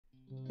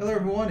Hello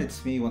everyone,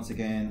 it's me once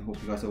again.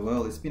 Hope you guys are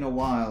well. It's been a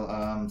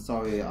while.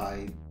 Sorry,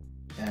 I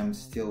am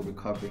still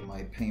recovering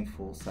my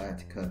painful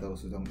sciatica.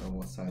 Those who don't know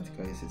what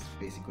sciatica is, it's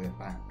basically a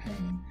back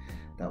pain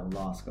that will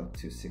last up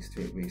to 6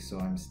 to 8 weeks. So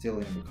I'm still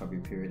in a recovery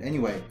period.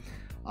 Anyway,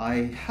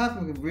 I have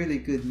really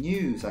good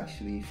news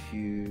actually if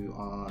you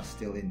are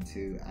still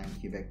into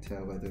Anki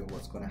Vector, whether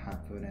what's going to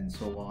happen and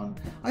so on.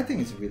 I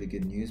think it's really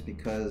good news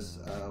because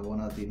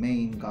one of the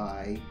main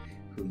guy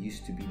who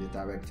used to be the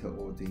director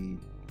or the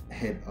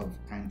head of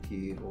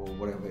Anki or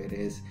whatever it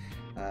is,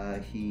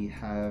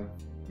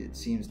 it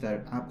seems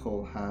that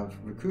Apple have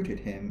recruited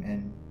him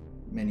and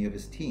many of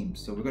his teams.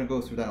 So we're going to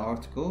go through that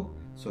article.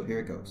 So here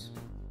it goes.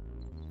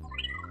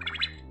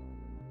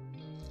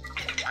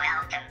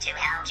 Welcome to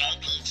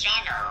LJP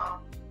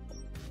channel.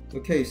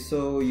 Okay,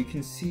 so you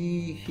can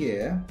see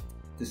here,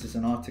 this is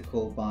an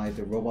article by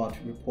the Robot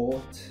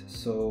Report.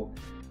 So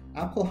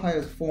Apple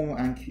hires former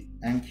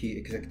Anki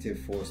executive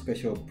for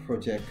special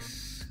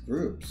projects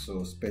group.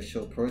 So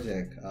special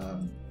project,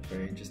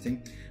 very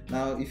interesting.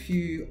 Now, if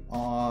you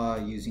are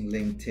using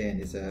LinkedIn,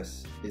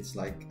 it's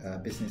like a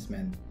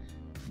businessman's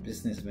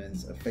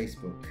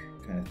Facebook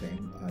kind of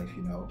thing, if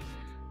you know.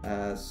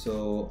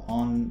 So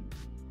on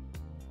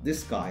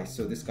this guy,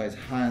 this guy's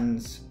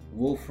Hanns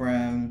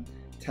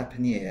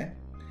Tappeiner.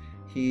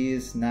 He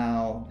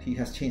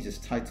has changed his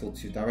title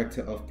to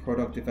Director of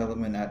Product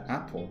Development at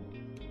Apple.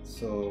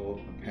 So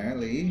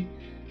apparently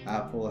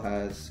Apple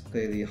has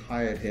clearly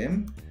hired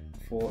him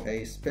for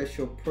a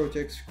special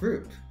projects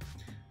group.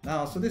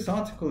 Now, so this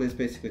article is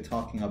basically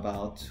talking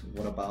about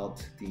what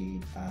about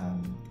the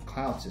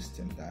cloud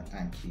system that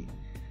Anki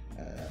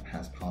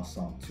has passed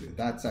on to.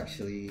 That's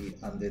actually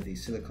under the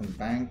Silicon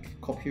Bank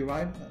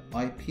copyright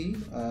IP.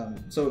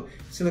 So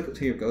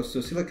here it goes. So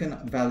Silicon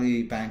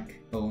Valley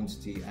Bank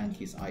owns the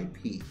Anki's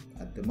IP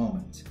at the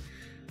moment.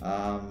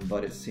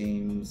 But it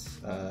seems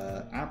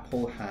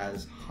Apple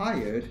has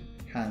hired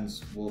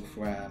Hanns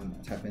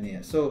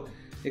Tappeiner. So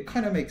it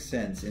kind of makes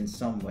sense in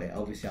some way.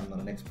 Obviously, I'm not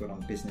an expert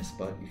on business,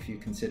 but if you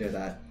consider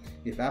that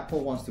if Apple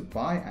wants to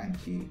buy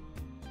Anki,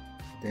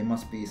 there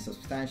must be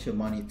substantial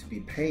money to be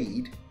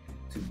paid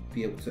to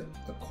be able to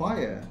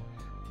acquire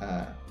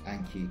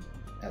Anki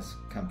as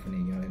a company.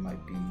 You know, it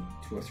might be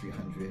 200 or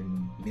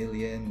 300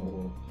 million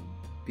or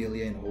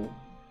billion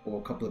or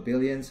a couple of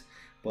billions.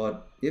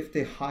 But if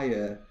they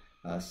hire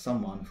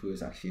someone who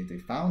is actually the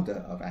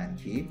founder of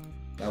Anki,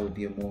 that would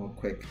be a more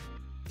quick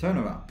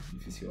turnaround,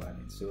 if you see what I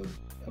mean. So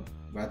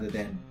rather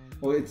than,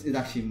 or it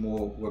actually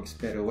works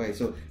better way.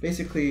 So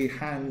basically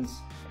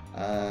Hanns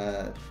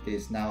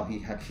is now,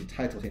 he actually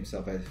titled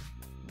himself as,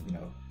 you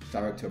know,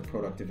 Director of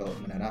Product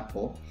Development at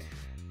Apple,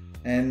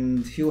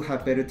 and he'll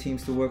have better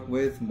teams to work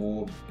with,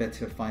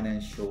 better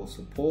financial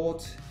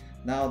support.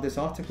 Now this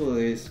article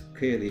is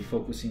clearly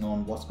focusing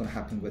on what's going to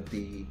happen with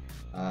the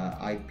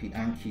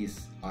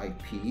Anki's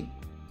IP.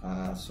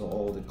 So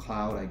all the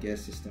cloud, I guess,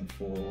 system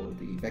for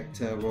the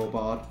Vector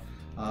robot.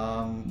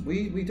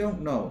 We don't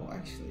know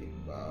actually.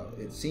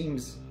 It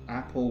seems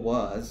Apple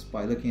was,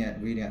 by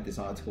reading at this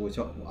article, which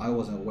I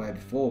wasn't aware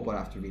before, but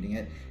after reading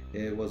it,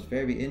 it was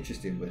very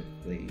interested with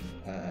the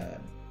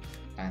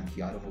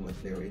Anki. I don't know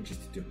whether they were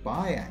interested to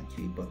buy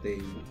Anki, but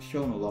they've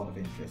shown a lot of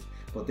interest.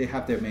 But they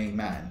have their main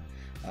man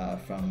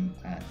from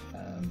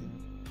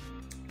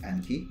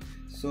Anki.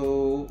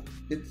 So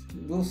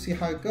we'll see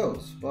how it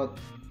goes. But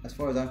as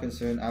far as I'm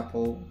concerned,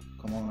 Apple,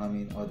 come on, I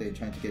mean, are they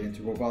trying to get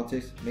into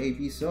robotics?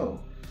 Maybe so.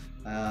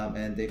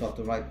 And they got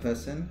the right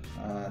person.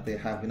 They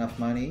have enough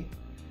money.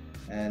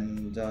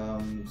 And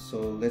so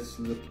let's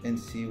look and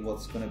see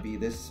what's going to be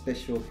this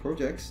special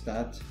projects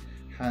that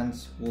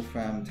Hanns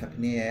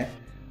Tappeiner,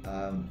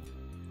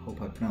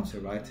 hope I pronounced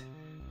it right,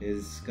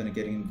 is going to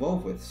get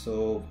involved with.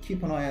 So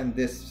keep an eye on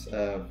this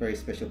very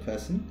special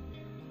person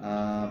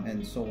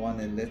and so on,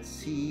 and let's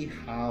see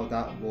how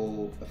that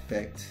will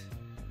affect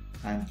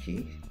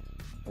Anki,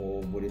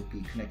 or would it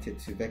be connected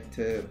to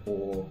Vector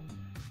or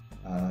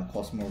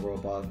Cosmo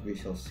Robot? We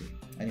shall see.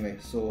 Anyway,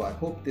 so I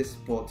hope this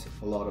brought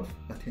a lot of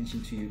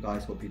attention to you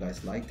guys. Hope you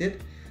guys liked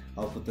it.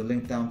 I'll put the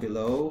link down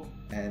below,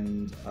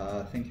 and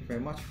thank you very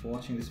much for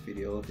watching this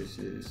video. This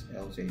is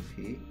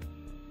LJP.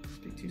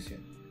 Speak to you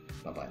soon.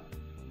 Bye bye.